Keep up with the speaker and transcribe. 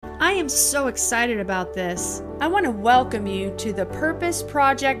I am so excited about this. I want to welcome you to the Purpose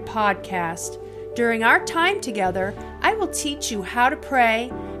Project podcast. During our time together, I will teach you how to pray,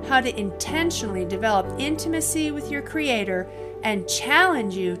 how to intentionally develop intimacy with your Creator, and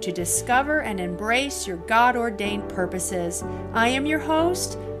challenge you to discover and embrace your God-ordained purposes. I am your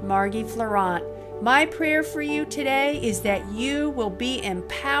host, Margie Florent. My prayer for you today is that you will be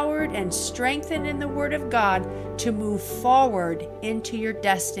empowered and strengthened in the Word of God to move forward into your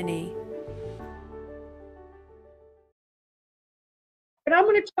destiny. But I'm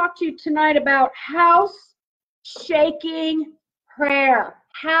going to talk to you tonight about house-shaking prayer.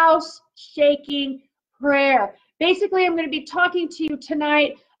 House-shaking prayer. Basically, I'm going to be talking to you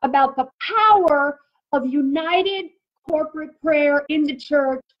tonight about the power of united corporate prayer in the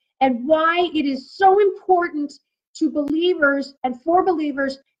church and why it is so important to believers and for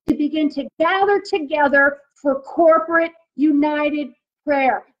believers to begin to gather together for corporate united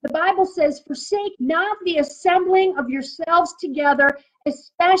prayer. The Bible says, "Forsake not the assembling of yourselves together,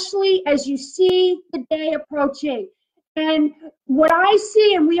 especially as you see the day approaching." And what I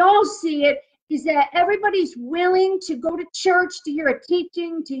see, and we all see it, is that everybody's willing to go to church to hear a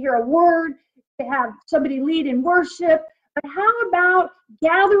teaching, to hear a word, to have somebody lead in worship. But how about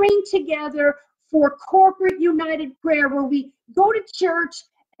gathering together for corporate united prayer where we go to church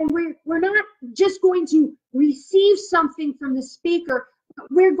and we're not just going to receive something from the speaker, but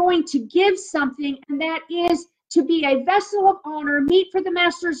we're going to give something, and that is to be a vessel of honor, meet for the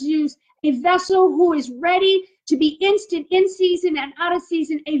master's use, a vessel who is ready to be instant in season and out of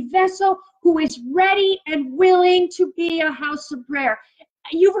season, a vessel who is ready and willing to be a house of prayer.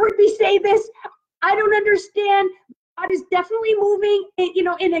 You've heard me say this. I don't understand. God is definitely moving,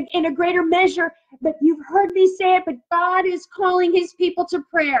 in a greater measure, but you've heard me say it, but God is calling his people to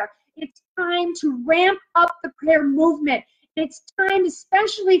prayer. It's time to ramp up the prayer movement. It's time,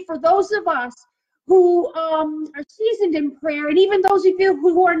 especially for those of us who are seasoned in prayer, and even those of you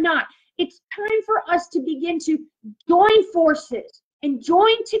who are not, it's time for us to begin to join forces and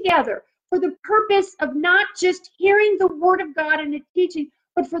join together for the purpose of not just hearing the word of God and its teaching,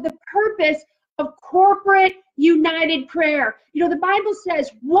 but for the purpose of corporate united prayer. You know, the Bible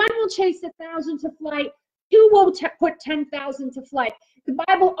says one will chase 1,000 to flight, two will put 10,000 to flight. The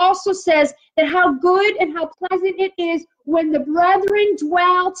Bible also says that how good and how pleasant it is when the brethren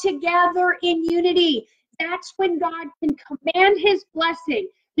dwell together in unity. That's when God can command his blessing.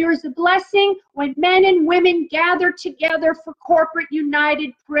 There is a blessing when men and women gather together for corporate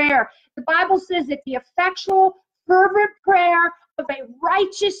united prayer. The Bible says that the effectual, fervent prayer of a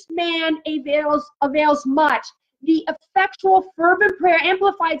righteous man avails much. The effectual, fervent prayer,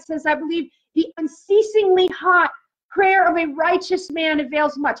 Amplified says, I believe, the unceasingly hot prayer of a righteous man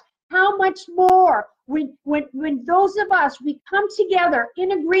avails much. How much more when those of us, we come together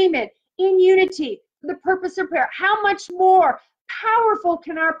in agreement, in unity, for the purpose of prayer, how much more powerful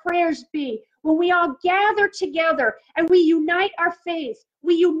can our prayers be when we all gather together and we unite our faith,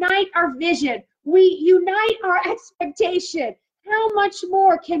 we unite our vision, we unite our expectation. How much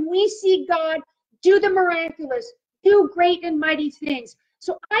more can we see God do the miraculous, do great and mighty things?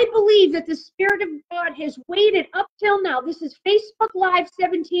 So I believe that the Spirit of God has waited up till now. This is Facebook Live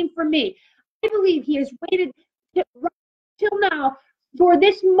 17 for me. I believe he has waited till now for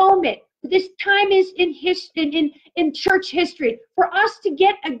this moment. This time is in church history for us to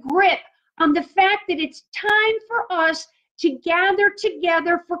get a grip on the fact that it's time for us to gather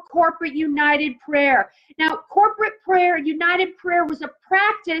together for corporate united prayer. Now, corporate prayer, united prayer, was a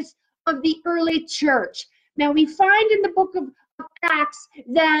practice of the early church. Now, we find in the book of Acts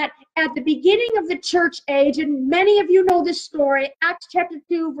that at the beginning of the church age, and many of you know this story, Acts chapter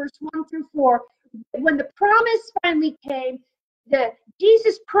 2, verse 1 through 4, when the promise finally came,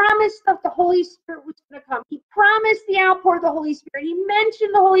 Jesus promised that the Holy Spirit was going to come. He promised the outpour of the Holy Spirit. He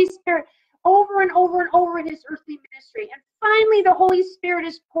mentioned the Holy Spirit over and over and over in his earthly ministry. And finally, the Holy Spirit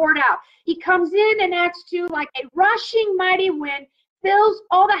is poured out. He comes in Acts 2 like a rushing mighty wind, fills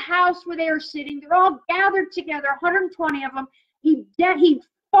all the house where they are sitting. They're all gathered together, 120 of them. He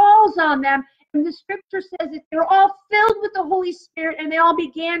falls on them. And the scripture says that they're all filled with the Holy Spirit and they all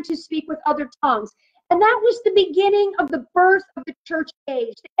began to speak with other tongues. And that was the beginning of the birth of the church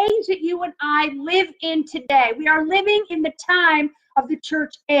age, the age that you and I live in today. We are living in the time of the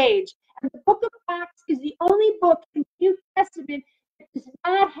church age. And the book of Acts is the only book in the New Testament that does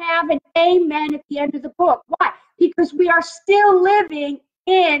not have an amen at the end of the book. Why? Because we are still living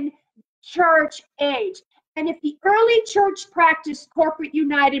in church age. And if the early church practiced corporate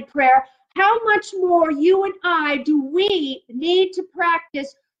united prayer, how much more you and I do we need to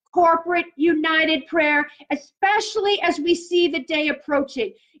practice corporate united prayer, especially as we see the day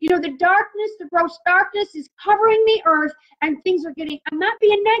approaching. You know, the darkness, the gross darkness is covering the earth, and things are getting, I'm not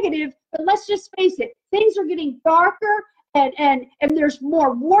being negative, but let's just face it, things are getting darker, and there's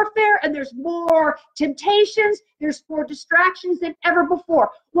more warfare, and there's more temptations, there's more distractions than ever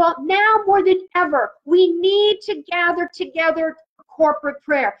before. Well, now more than ever, we need to gather together for corporate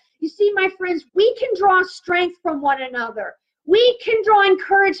prayer. You see, my friends, we can draw strength from one another. We can draw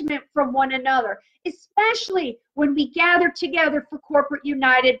encouragement from one another, especially when we gather together for corporate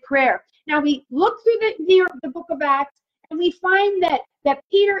united prayer. Now, we look through the book of Acts, and we find that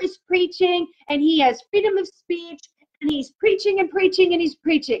Peter is preaching, and he has freedom of speech, and he's preaching and preaching and he's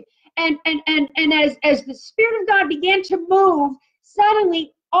preaching. And as the Spirit of God began to move,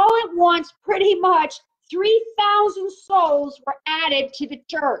 suddenly, all at once, pretty much 3,000 souls were added to the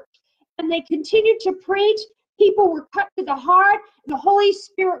church. And they continued to preach. People were cut to the heart. The Holy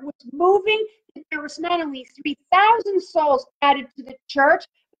Spirit was moving. There was not only 3,000 souls added to the church,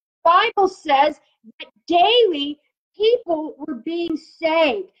 the Bible says that daily people were being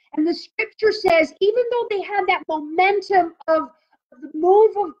saved. And the scripture says, even though they had that momentum of the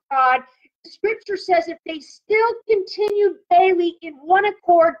move of God, the scripture says if they still continued daily in one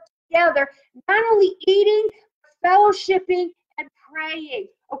accord together, not only eating, fellowshipping, and praying.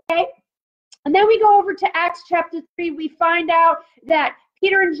 Okay? And then we go over to Acts chapter 3. We find out that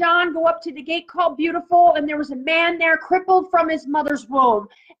Peter and John go up to the gate called Beautiful, and there was a man there crippled from his mother's womb.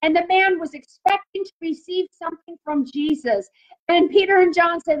 And the man was expecting to receive something from Jesus. And Peter and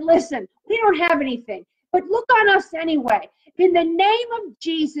John said, listen, we don't have anything, but look on us anyway. In the name of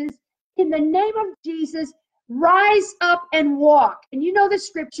Jesus, rise up and walk. And you know the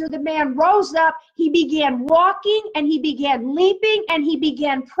scripture, the man rose up, he began walking, and he began leaping, and he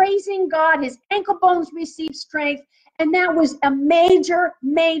began praising God. His ankle bones received strength, and that was a major,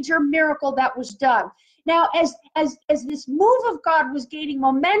 major miracle that was done. Now, as this move of God was gaining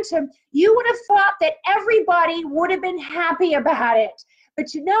momentum, you would have thought that everybody would have been happy about it.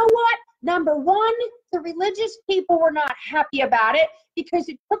 But you know what? Number one, the religious people were not happy about it because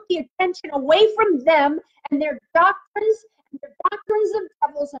it took the attention away from them and their doctrines of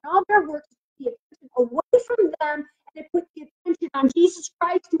devils and all their works, the attention away from them, and it put the attention on Jesus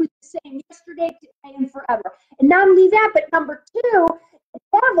Christ, who is the same yesterday, today, and forever. And not only that, but number two, the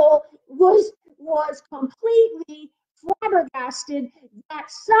devil was completely flabbergasted that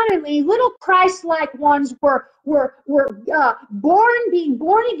suddenly little Christ-like ones were being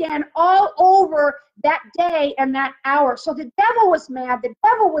born again all over that day and that hour. So the devil was mad. The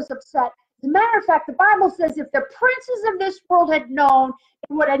devil was upset. As a matter of fact, the Bible says if the princes of this world had known,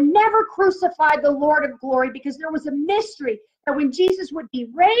 it would have never crucified the Lord of glory, because there was a mystery that when Jesus would be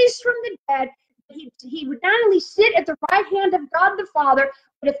raised from the dead, he would not only sit at the right hand of God the Father,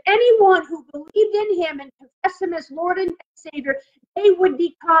 but if anyone who believed in him and confessed him as Lord and Savior, they would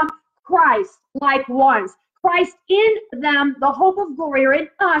become Christ-like ones. Christ in them, the hope of glory, or in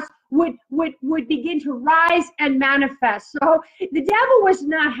us, would begin to rise and manifest. So the devil was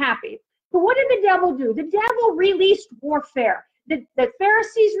not happy. So what did the devil do? The devil released warfare. The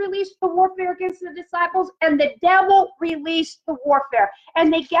Pharisees released the warfare against the disciples, and the devil released the warfare.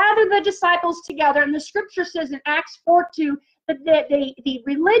 And they gathered the disciples together, and the scripture says in Acts 4:2 that the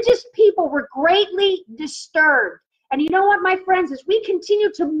religious people were greatly disturbed. And you know what, my friends, as we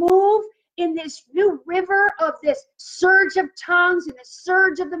continue to move in this new river of this surge of tongues and the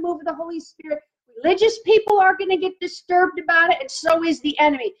surge of the move of the Holy Spirit, religious people are going to get disturbed about it, and so is the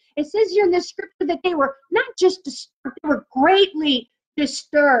enemy. It says here in the scripture that they were not just disturbed, they were greatly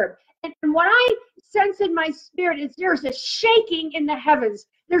disturbed. And what I sense in my spirit is there's a shaking in the heavens.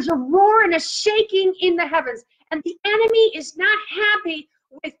 There's a roar and a shaking in the heavens. And the enemy is not happy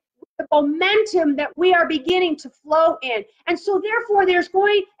with the momentum that we are beginning to flow in. And so therefore there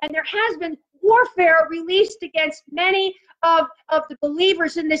has been warfare released against many of the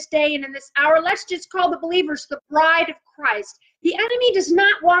believers in this day and in this hour. Let's just call the believers the bride of Christ. The enemy does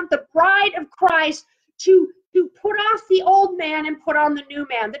not want the bride of Christ to put off the old man and put on the new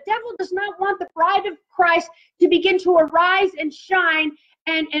man. The devil does not want the bride of Christ to begin to arise and shine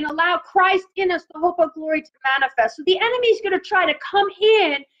and allow Christ in us, the hope of glory, to manifest. So the enemy is going to try to come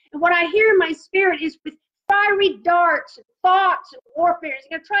in, and what I hear in my spirit is with fiery darts and thoughts and warfare. He's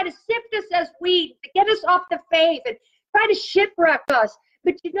going to try to sift us as wheat, to get us off the faith and try to shipwreck us.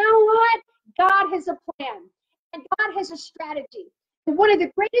 But you know what? God has a plan, and God has a strategy. And one of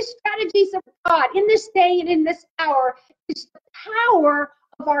the greatest strategies of God in this day and in this hour is the power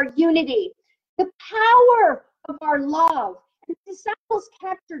of our unity, the power of our love. And the disciples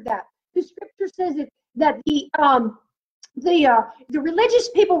captured that. The scripture says that the religious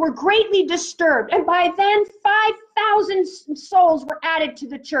people were greatly disturbed, and by then 5,000 souls were added to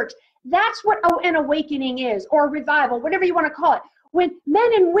the church. That's what an awakening is, or revival, whatever you want to call it. When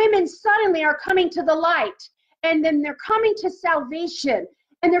men and women suddenly are coming to the light, and then they're coming to salvation,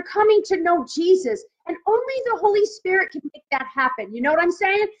 and they're coming to know Jesus, and only the Holy Spirit can make that happen. You know what I'm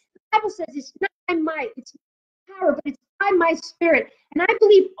saying? The Bible says it's not by might, it's not power, but it's by my Spirit. And I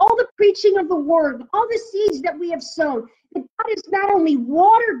believe all the preaching of the word, all the seeds that we have sown, that God has not only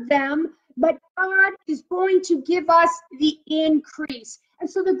watered them, but God is going to give us the increase. And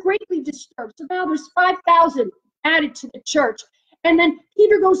so they're greatly disturbed. So now there's 5,000 added to the church. And then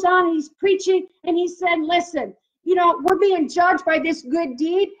Peter goes on and he's preaching and he said, listen, you know, we're being judged by this good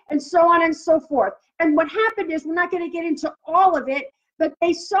deed and so on and so forth. And what happened is, we're not going to get into all of it, but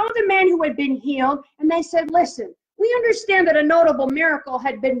they saw the man who had been healed and they said, listen, we understand that a notable miracle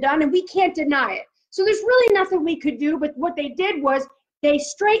had been done and we can't deny it. So there's really nothing we could do, but what they did was they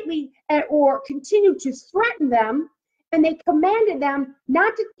straightly or continued to threaten them, and they commanded them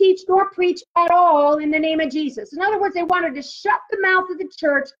not to teach nor preach at all in the name of Jesus. In other words, they wanted to shut the mouth of the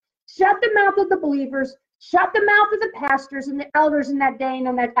church, shut the mouth of the believers, shut the mouth of the pastors and the elders in that day and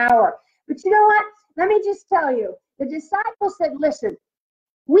in that hour. But you know what? Let me just tell you, the disciples said, listen,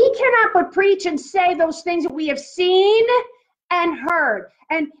 we cannot but preach and say those things that we have seen and heard.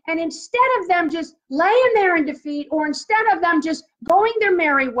 And instead of them just laying there in defeat, or instead of them just going their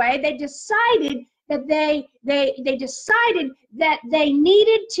merry way, they decided that they decided that they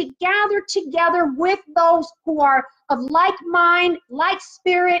needed to gather together with those who are of like mind, like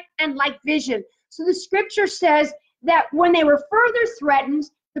spirit, and like vision. So the scripture says that when they were further threatened,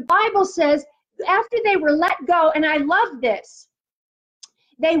 the Bible says after they were let go, and I love this,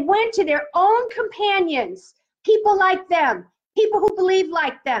 they went to their own companions, people like them, people who believed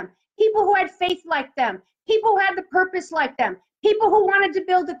like them, people who had faith like them, people who had the purpose like them, people who wanted to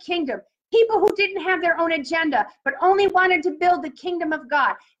build a kingdom, people who didn't have their own agenda, but only wanted to build the kingdom of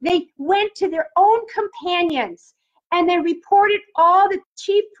God. They went to their own companions and they reported all the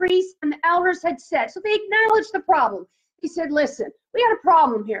chief priests and the elders had said. So they acknowledged the problem. He said, listen, we got a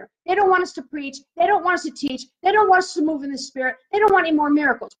problem here. They don't want us to preach. They don't want us to teach. They don't want us to move in the Spirit. They don't want any more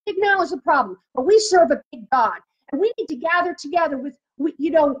miracles. They acknowledge the problem. But we serve a big God. And we need to gather together with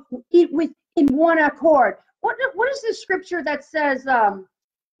in one accord. What is the scripture that says,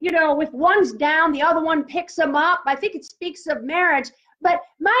 if one's down, the other one picks them up? I think it speaks of marriage. But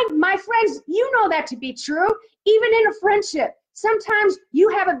my friends, you know that to be true, even in a friendship. Sometimes you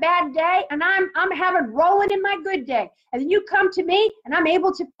have a bad day and I'm having rolling in my good day. And then you come to me and I'm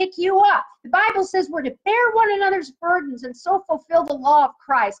able to pick you up. The Bible says we're to bear one another's burdens and so fulfill the law of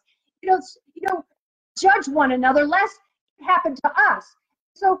Christ. Judge one another lest it happen to us.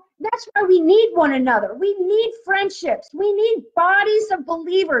 So that's why we need one another. We need friendships. We need bodies of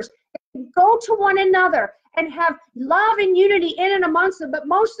believers that can go to one another and have love and unity in and amongst them, but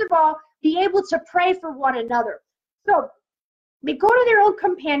most of all, be able to pray for one another. So they go to their own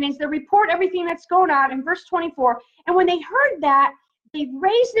companions, they report everything that's going on in verse 24, and when they heard that, they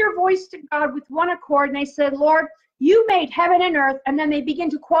raised their voice to God with one accord, and they said, Lord, you made heaven and earth, and then they begin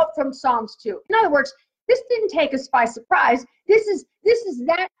to quote from Psalms 2. In other words, this didn't take us by surprise. This is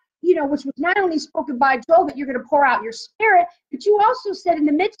that, which was not only spoken by Joel, that you're going to pour out your spirit, but you also said in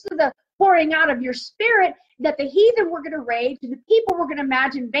the midst of the pouring out of your spirit that the heathen were going to rage and the people were going to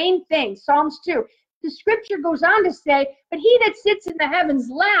imagine vain things, Psalms 2. The scripture goes on to say, but he that sits in the heavens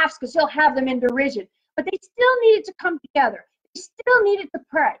laughs because he'll have them in derision. But they still needed to come together. They still needed to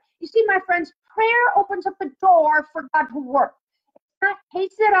pray. You see, my friends, prayer opens up the door for God to work. Hey,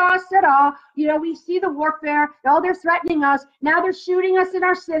 sit-ah. We see the warfare. They're threatening us. Now they're shooting us in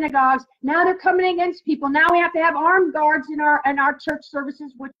our synagogues. Now they're coming against people. Now we have to have armed guards in our church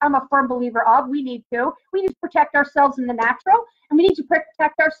services, which I'm a firm believer of. We need to protect ourselves in the natural, and we need to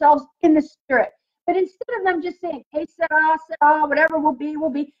protect ourselves in the spirit. But instead of them just saying, hey, sit-ah, whatever will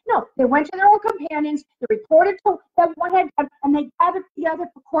be. No, they went to their own companions. They reported to them what had done, and they gathered together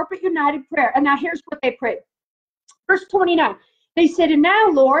for corporate united prayer. And now here's what they prayed. Verse 29. They said, and now,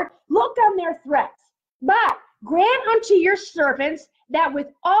 Lord, look on their threats, but grant unto your servants that with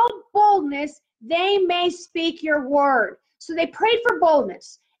all boldness they may speak your word. So they prayed for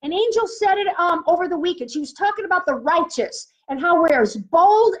boldness. An angel said it over the weekend. She was talking about the righteous and how we're as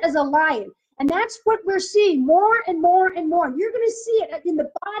bold as a lion. And that's what we're seeing more and more and more. You're going to see it in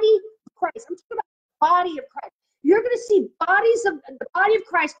the body of Christ. I'm talking about the body of Christ. You're going to see the body of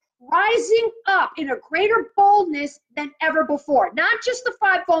Christ rising up in a greater boldness than ever before. Not just the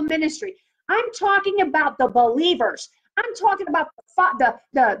fivefold ministry. I'm talking about the believers. I'm talking about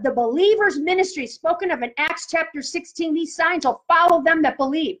the believer's ministry spoken of in Acts chapter 16. These signs will follow them that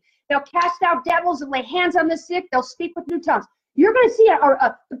believe. They'll cast out devils and lay hands on the sick. They'll speak with new tongues. You're going to see,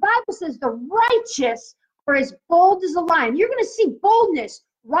 the Bible says the righteous are as bold as a lion. You're going to see boldness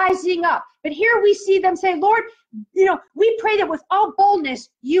rising up. But here we see them say, Lord, we pray that with all boldness,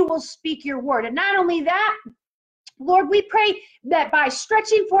 you will speak your word. And not only that, Lord, we pray that by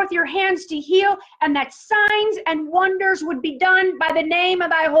stretching forth your hands to heal, and that signs and wonders would be done by the name of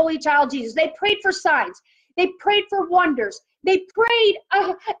thy holy child Jesus. They prayed for signs. They prayed for wonders. They prayed,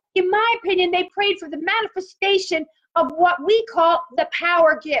 in my opinion, they prayed for the manifestation of what we call the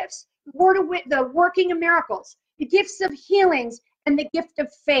power gifts, the working of miracles, the gifts of healings, and the gift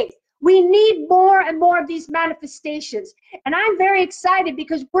of faith. We need more and more of these manifestations. And I'm very excited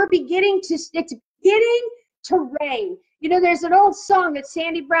because it's beginning to rain. There's an old song that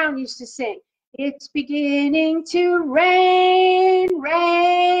Sandy Brown used to sing. It's beginning to rain,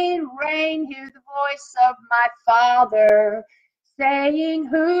 rain, rain. Hear the voice of my Father saying,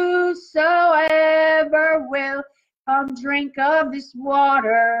 whosoever will come drink of this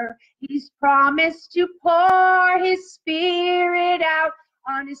water. He's promised to pour his Spirit out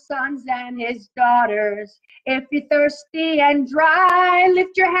on his sons and his daughters. If you're thirsty and dry,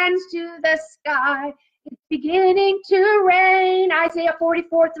 lift your hands to the sky. It's beginning to rain. Isaiah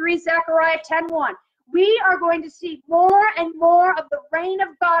 44:3, Zechariah 10:1. We are going to see more and more of the reign of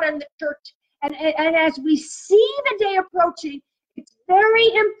God in the church. And as we see the day approaching, it's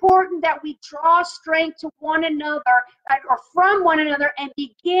very important that we draw strength to one another or from one another and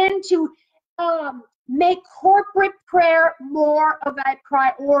begin to make corporate prayer more of a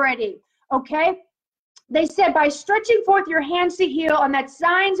priority. Okay? They said, by stretching forth your hands to heal, and that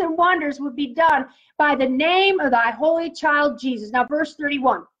signs and wonders would be done by the name of thy holy child Jesus. Now, verse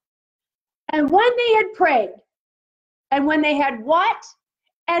 31. And when they had prayed, and when they had what?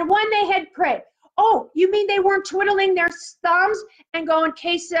 And when they had prayed. Oh, you mean they weren't twiddling their thumbs and going,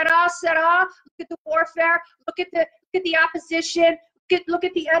 que sera, sera? Look at the warfare. Look at the opposition. Look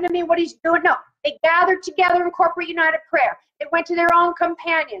at the enemy, what he's doing. No, they gathered together in corporate united prayer. They went to their own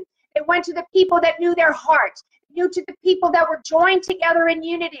companions. They went to the people that knew their hearts, knew to the people that were joined together in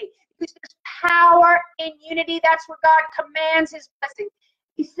unity. Because there's power in unity. That's where God commands his blessing.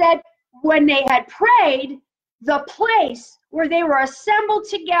 He said, when they had prayed, the place where they were assembled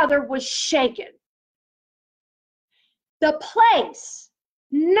together was shaken. The place,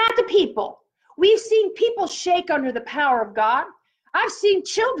 not the people. We've seen people shake under the power of God. I've seen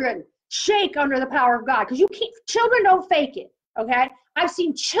children shake under the power of God, because children don't fake it, okay? I've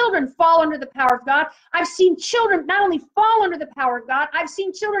seen children fall under the power of God. I've seen children not only fall under the power of God, I've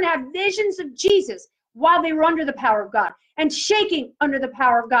seen children have visions of Jesus while they were under the power of God, and shaking under the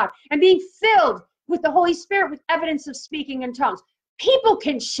power of God, and being filled with the Holy Spirit with evidence of speaking in tongues. People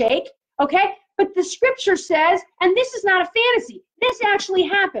can shake, okay? But the scripture says, and this is not a fantasy, this actually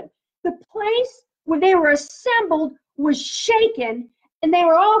happened. The place where they were assembled was shaken, and they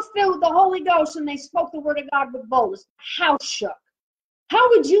were all filled with the Holy Ghost, and they spoke the word of God with boldness. The house shook. How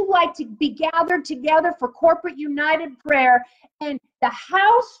would you like to be gathered together for corporate united prayer, and the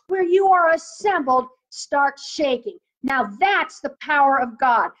house where you are assembled starts shaking? Now that's the power of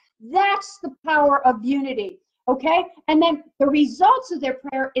God. That's the power of unity. Okay? And then the results of their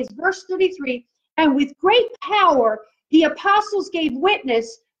prayer is verse 33. And with great power, the apostles gave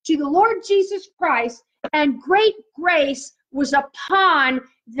witness to the Lord Jesus Christ, and great grace was upon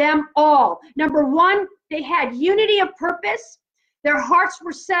them all. Number one, they had unity of purpose. Their hearts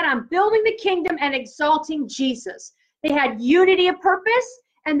were set on building the kingdom and exalting Jesus. They had unity of purpose,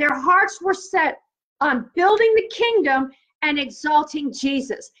 and their hearts were set on building the kingdom and exalting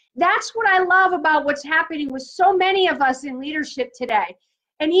Jesus. That's what I love about what's happening with so many of us in leadership today.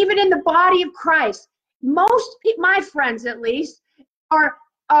 And even in the body of Christ, most my friends at least are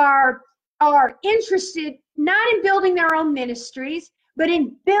interested not in building their own ministries, but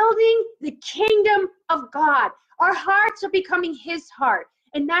in building the kingdom of God. Our hearts are becoming his heart,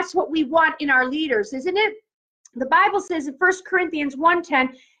 and that's what we want in our leaders, isn't it? The Bible says in 1 Corinthians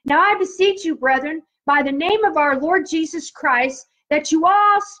 1:10, now I beseech you, brethren, by the name of our Lord Jesus Christ, that you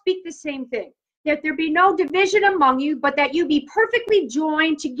all speak the same thing, that there be no division among you, but that you be perfectly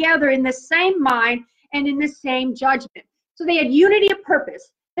joined together in the same mind and in the same judgment. So they had unity of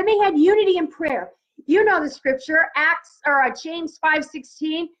purpose. Then they had unity in prayer. You know the scripture, James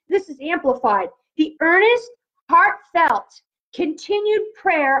 5:16. This is amplified. The earnest, heartfelt, continued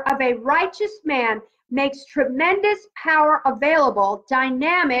prayer of a righteous man makes tremendous power available,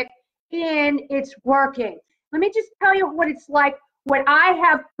 dynamic in its working. Let me just tell you what it's like when I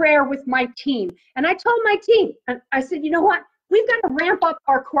have prayer with my team. And I told my team, and I said, you know what? We've got to ramp up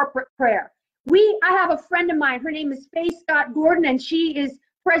our corporate prayer. I have a friend of mine, her name is Faye Scott Gordon, and she is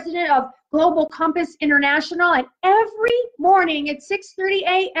president of Global Compass International. And every morning at 6:30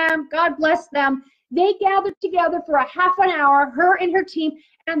 a.m., God bless them, they gather together for a half an hour, her and her team,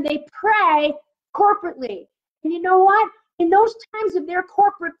 and they pray corporately. And you know what? In those times of their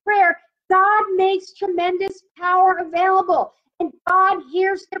corporate prayer, God makes tremendous power available, and God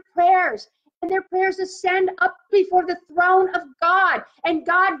hears their prayers, and their prayers ascend up before the throne of God, and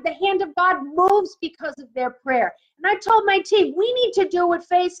the hand of God moves because of their prayer. And I told my team, we need to do what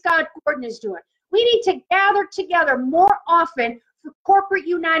Faye Scott Gordon is doing. We need to gather together more often for corporate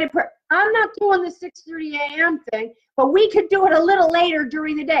united prayer. I'm not doing the 6:30 a.m. thing, but we could do it a little later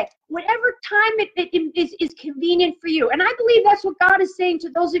during the day. Whatever time it is convenient for you. And I believe that's what God is saying to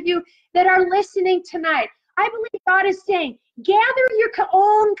those of you that are listening tonight. I believe God is saying, gather your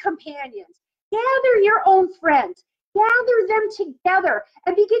own companions, gather your own friends, gather them together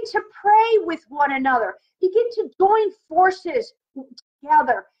and begin to pray with one another. Begin to join forces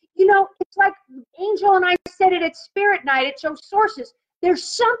together. You know, it's like Angel and I said it at Spirit Night at Joe Sources. There's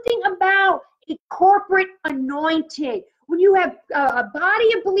something about a corporate anointing. When you have a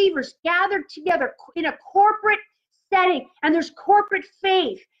body of believers gathered together in a corporate setting, and there's corporate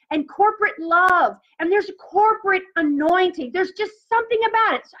faith and corporate love, and there's a corporate anointing. There's just something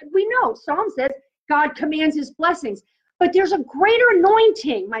about it. We know Psalm says God commands his blessings, but there's a greater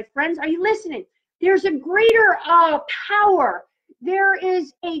anointing, my friends. Are you listening? There's a greater power. There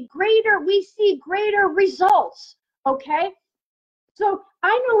is we see greater results, okay? So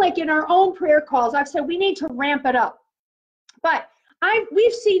I know, like in our own prayer calls, I've said we need to ramp it up. But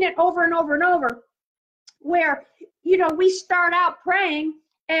we've seen it over and over and over where, you know, we start out praying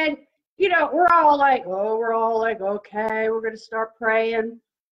and, you know, we're all like, okay, we're going to start praying.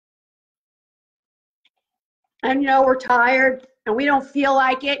 And, you know, we're tired and we don't feel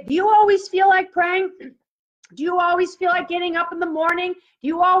like it. Do you always feel like praying? Do you always feel like getting up in the morning? Do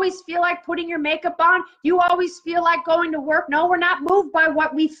you always feel like putting your makeup on? Do you always feel like going to work? No, we're not moved by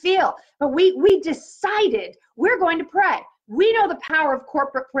what we feel. But we decided we're going to pray. We know the power of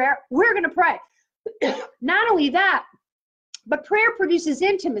corporate prayer. We're going to pray. Not only that, but prayer produces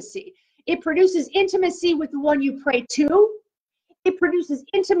intimacy. It produces intimacy with the one you pray to. It produces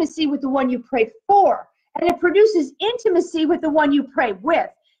intimacy with the one you pray for. And it produces intimacy with the one you pray with.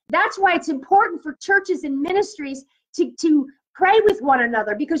 That's why it's important for churches and ministries to pray with one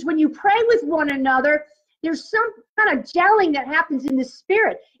another, because when you pray with one another, there's some kind of gelling that happens in the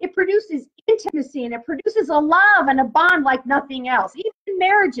spirit. It produces intimacy and it produces a love and a bond like nothing else. Even in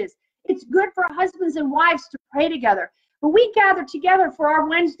marriages, it's good for husbands and wives to pray together. But we gather together for our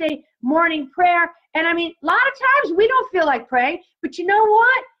Wednesday morning prayer, and I mean, a lot of times we don't feel like praying, but you know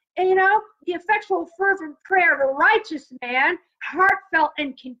what? And you know, the effectual fervent prayer of a righteous man, heartfelt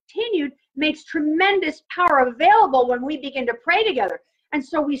and continued, makes tremendous power available when we begin to pray together. And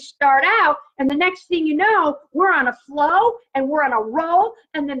so we start out, and the next thing you know, we're on a flow and we're on a roll,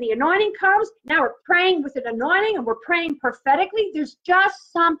 and then the anointing comes. Now we're praying with an anointing and we're praying prophetically. There's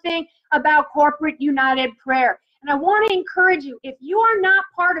just something about corporate united prayer. And I want to encourage you, if you are not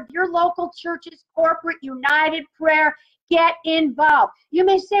part of your local church's corporate united prayer, get involved. You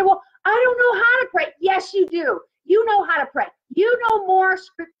may say, well, I don't know how to pray. Yes, you do. You know how to pray. You know more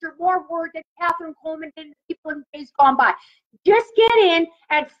scripture, more word than Catherine Coleman did people in days gone by. Just get in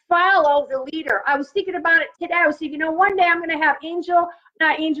and follow the leader. I was thinking about it today. I was thinking, you know, one day I'm going to have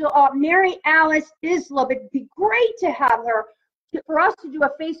Mary Alice Islop. It'd be great to have her, for us to do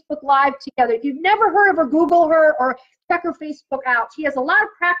a Facebook Live together. If you've never heard of her, Google her or check her Facebook out. She has a lot of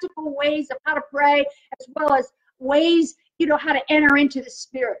practical ways of how to pray, as well as ways, you know, how to enter into the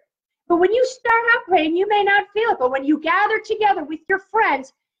Spirit. But when you start out praying, you may not feel it. But when you gather together with your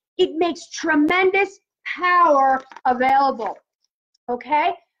friends, it makes tremendous power available.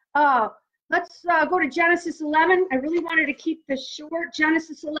 Okay? Let's go to Genesis 11. I really wanted to keep this short.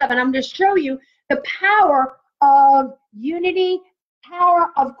 Genesis 11. I'm going to show you the power of unity,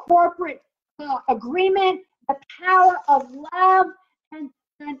 power of corporate agreement, the power of love, and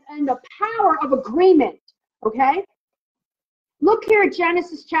the power of agreement. Okay? Look here at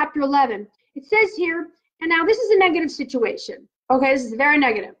Genesis chapter 11. It says here, and now this is a negative situation. Okay, this is very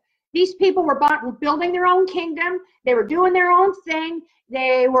negative. These people were building their own kingdom. They were doing their own thing.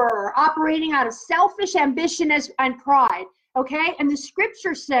 They were operating out of selfish ambition and pride. Okay, and the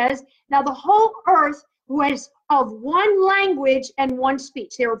scripture says, now the whole earth was of one language and one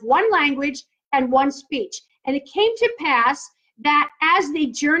speech. They were of one language and one speech. And it came to pass that as they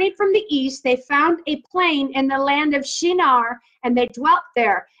journeyed from the east, they found a plain in the land of Shinar, and they dwelt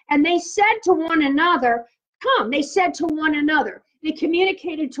there. And they said to one another, come, they said to one another. They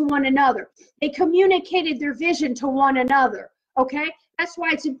communicated to one another. They communicated their vision to one another, okay? That's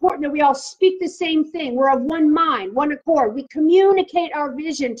why it's important that we all speak the same thing. We're of one mind, one accord. We communicate our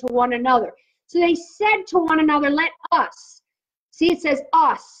vision to one another. So they said to one another, let us, see it says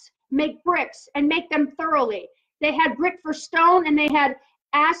us, make bricks and make them thoroughly. They had brick for stone and they had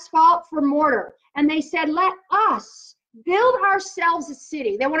asphalt for mortar. And they said, let us build ourselves a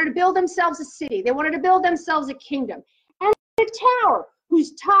city. They wanted to build themselves a city. They wanted to build themselves a kingdom. And a tower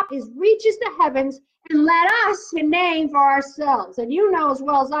whose top reaches the heavens, and let us make a name for ourselves. And you know as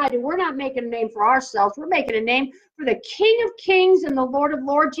well as I do, we're not making a name for ourselves. We're making a name for the King of Kings and the Lord of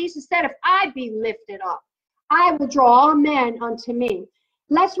Lords. Jesus said, if I be lifted up, I will draw all men unto me.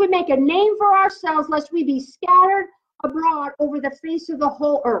 Lest we make a name for ourselves, lest we be scattered abroad over the face of the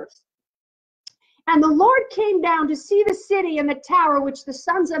whole earth. And the Lord came down to see the city and the tower which the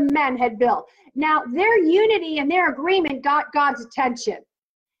sons of men had built. Now, their unity and their agreement got God's attention.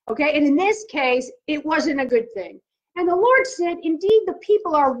 Okay, and in this case, it wasn't a good thing. And the Lord said, indeed, the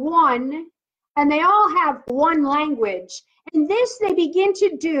people are one, and they all have one language. And this they begin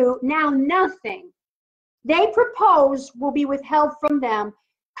to do, now nothing they propose will be withheld from them.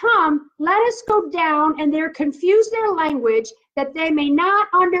 Come, let us go down, and there confuse their language, that they may not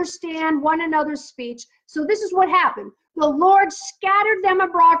understand one another's speech. So this is what happened. The Lord scattered them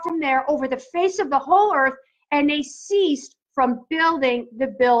abroad from there over the face of the whole earth, and they ceased from building the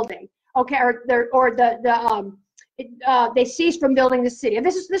building. Okay, they ceased from building the city. And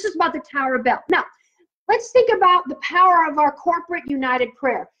this is about the Tower of Babel. Now, let's think about the power of our corporate united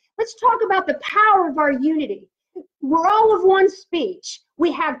prayer. Let's talk about the power of our unity. We're all of one speech.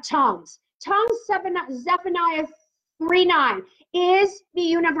 We have tongues. Tongues, Zephaniah 3:9, is the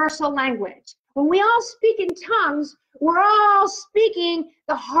universal language. When we all speak in tongues, we're all speaking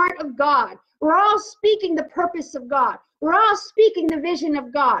the heart of God. We're all speaking the purpose of God. We're all speaking the vision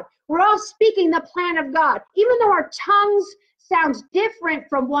of God. We're all speaking the plan of God. Even though our tongues sounds different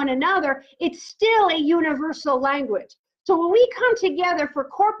from one another, it's still a universal language. So when we come together for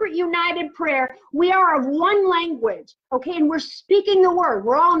corporate united prayer, we are of one language, okay? And we're speaking the word.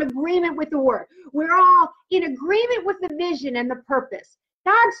 We're all in agreement with the word. We're all in agreement with the vision and the purpose.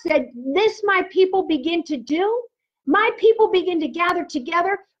 God said, this my people begin to do. My people begin to gather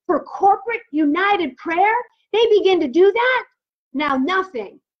together for corporate united prayer. They begin to do that. Now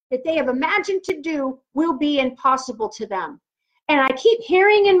nothing that they have imagined to do will be impossible to them. And I keep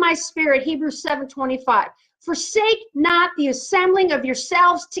hearing in my spirit, Hebrews 7:25, forsake not the assembling of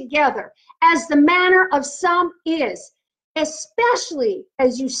yourselves together, as the manner of some is, especially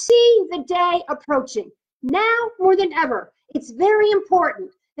as you see the day approaching. Now more than ever, it's very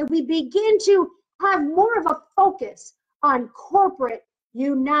important that we begin to have more of a focus on corporate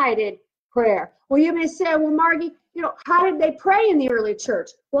united prayer. Well, you may say, well, Margie, how did they pray in the early church?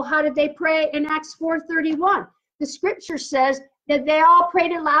 Well, how did they pray in Acts 4:31? The scripture says that they all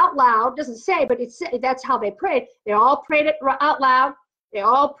prayed it out loud. Doesn't say, but that's how they prayed. They all prayed it out loud. They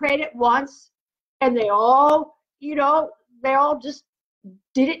all prayed it once, and they all just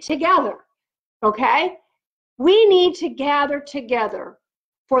did it together. Okay? We need to gather together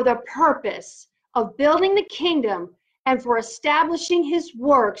for the purpose of building the kingdom and for establishing his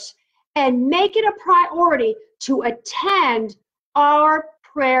works, and make it a priority to attend our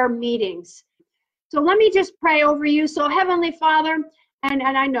prayer meetings. So let me just pray over you. So Heavenly Father, and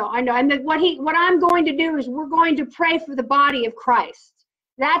I know, and what I'm going to do is we're going to pray for the body of Christ.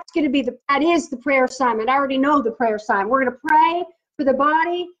 That is the prayer assignment. I already know the prayer assignment. We're going to pray for the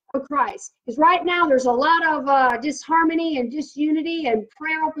body of Christ. Because right now there's a lot of disharmony and disunity, and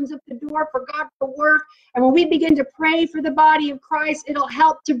prayer opens up the door for God to work. And when we begin to pray for the body of Christ, it'll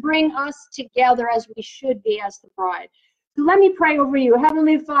help to bring us together as we should be as the bride. So let me pray over you.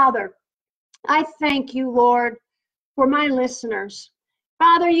 Heavenly Father, I thank you, Lord, for my listeners.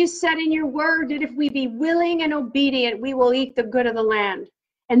 Father, you said in your word that if we be willing and obedient, we will eat the good of the land.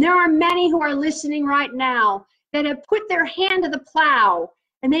 And there are many who are listening right now that have put their hand to the plow,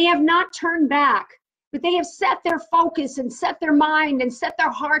 and they have not turned back, but they have set their focus and set their mind and set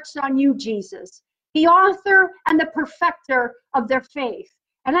their hearts on you, Jesus, the author and the perfecter of their faith.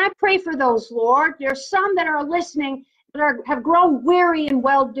 And I pray for those, Lord. There are some that are listening that have grown weary in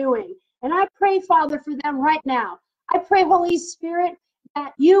well-doing. And I pray, Father, for them right now. I pray, Holy Spirit,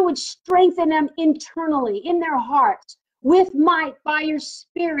 that you would strengthen them internally, in their hearts, with might by your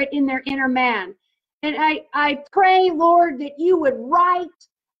Spirit in their inner man. And I pray, Lord, that you would write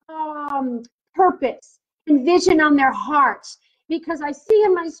purpose and vision on their hearts, because I see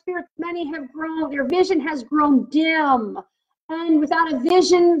in my spirit many have grown, their vision has grown dim. And without a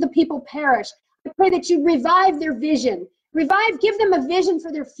vision, the people perish. I pray that you revive their vision. Give them a vision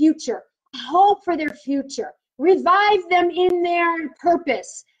for their future, hope for their future. Revive them in their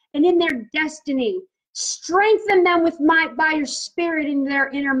purpose and in their destiny. Strengthen them by your spirit in their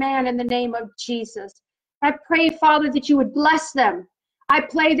inner man in the name of Jesus. I pray, Father, that you would bless them. I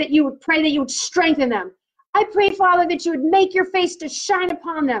pray that you would strengthen them. I pray, Father, that you would make your face to shine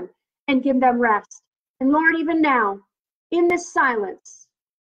upon them and give them rest. And Lord, even now, in this silence,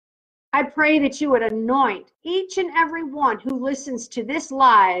 I pray that you would anoint each and every one who listens to this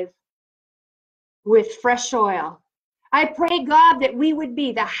live with fresh oil. I pray, God, that we would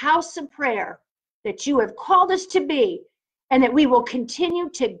be the house of prayer that you have called us to be, and that we will continue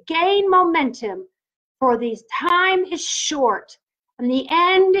to gain momentum, for the time is short and the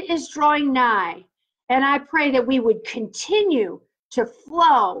end is drawing nigh. And I pray that we would continue to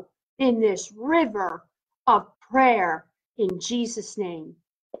flow in this river of prayer in Jesus' name.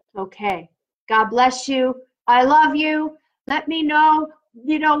 Okay. God bless you. I love you. Let me know,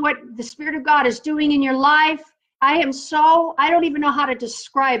 what the Spirit of God is doing in your life. I don't even know how to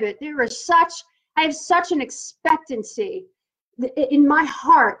describe it. I have such an expectancy in my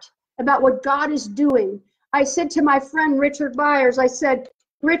heart about what God is doing. I said to my friend Richard Byers, I said,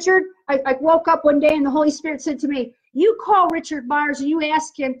 Richard, I woke up one day and the Holy Spirit said to me, you call Richard Byers and you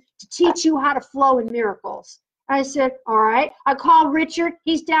ask him to teach you how to flow in miracles. I said, all right. I called Richard.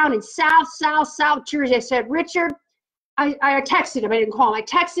 He's down in South Jersey. I said, Richard, I texted him. I didn't call him. I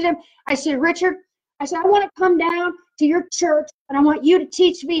texted him. I said, Richard, I want to come down to your church and I want you to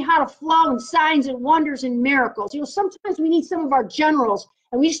teach me how to flow in signs and wonders and miracles. Sometimes we need some of our generals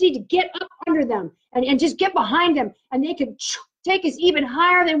and we just need to get up under them and just get behind them, and they could take us even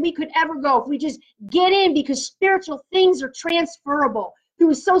higher than we could ever go if we just get in, because spiritual things are transferable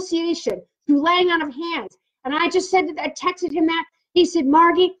through association, through laying on of hands. And I just said that, I texted him that. He said,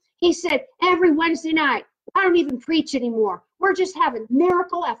 Margie, he said, every Wednesday night, I don't even preach anymore. We're just having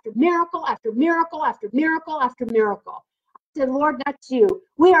miracle after miracle after miracle after miracle after miracle. I said, Lord, that's you.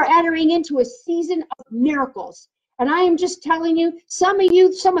 We are entering into a season of miracles. And I am just telling you, some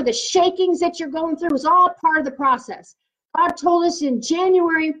of the shakings that you're going through is all part of the process. God told us in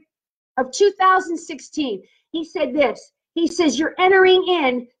January of 2016, he said this. He says, you're entering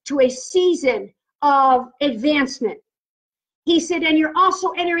into a season of advancement. He said, and you're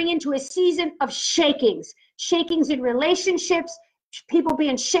also entering into a season of shakings in relationships, people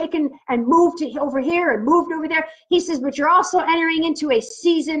being shaken and moved over here and moved over there. He says, but you're also entering into a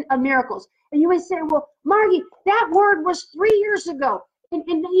season of miracles. And you would say, well, Margie, that word was 3 years ago. And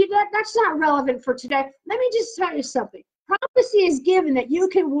that's not relevant for today. Let me just tell you something. Prophecy is given that you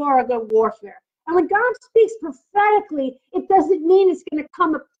can war a good warfare. And when God speaks prophetically, it doesn't mean it's going to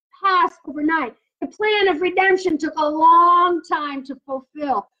come to pass overnight. The plan of redemption took a long time to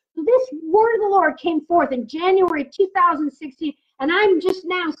fulfill. So this word of the Lord came forth in January 2016, and I'm just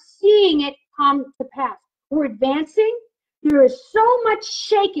now seeing it come to pass. We're advancing. There is so much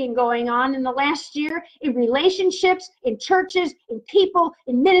shaking going on in the last year in relationships, in churches, in people,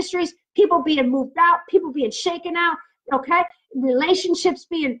 in ministries, people being moved out, people being shaken out, okay? Relationships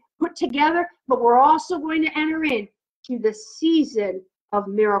being put together, but we're also going to enter into the season of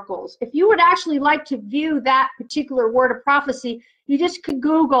miracles. If you would actually like to view that particular word of prophecy, you just could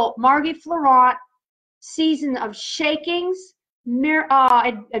Google Margie Florent, season of shakings,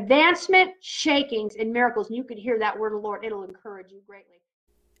 advancement, shakings, and miracles, and you could hear that word of the Lord. It'll encourage you greatly.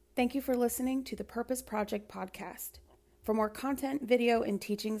 Thank you for listening to the Purpose Project podcast. For more content, video, and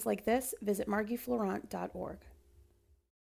teachings like this, visit margieflorent.org.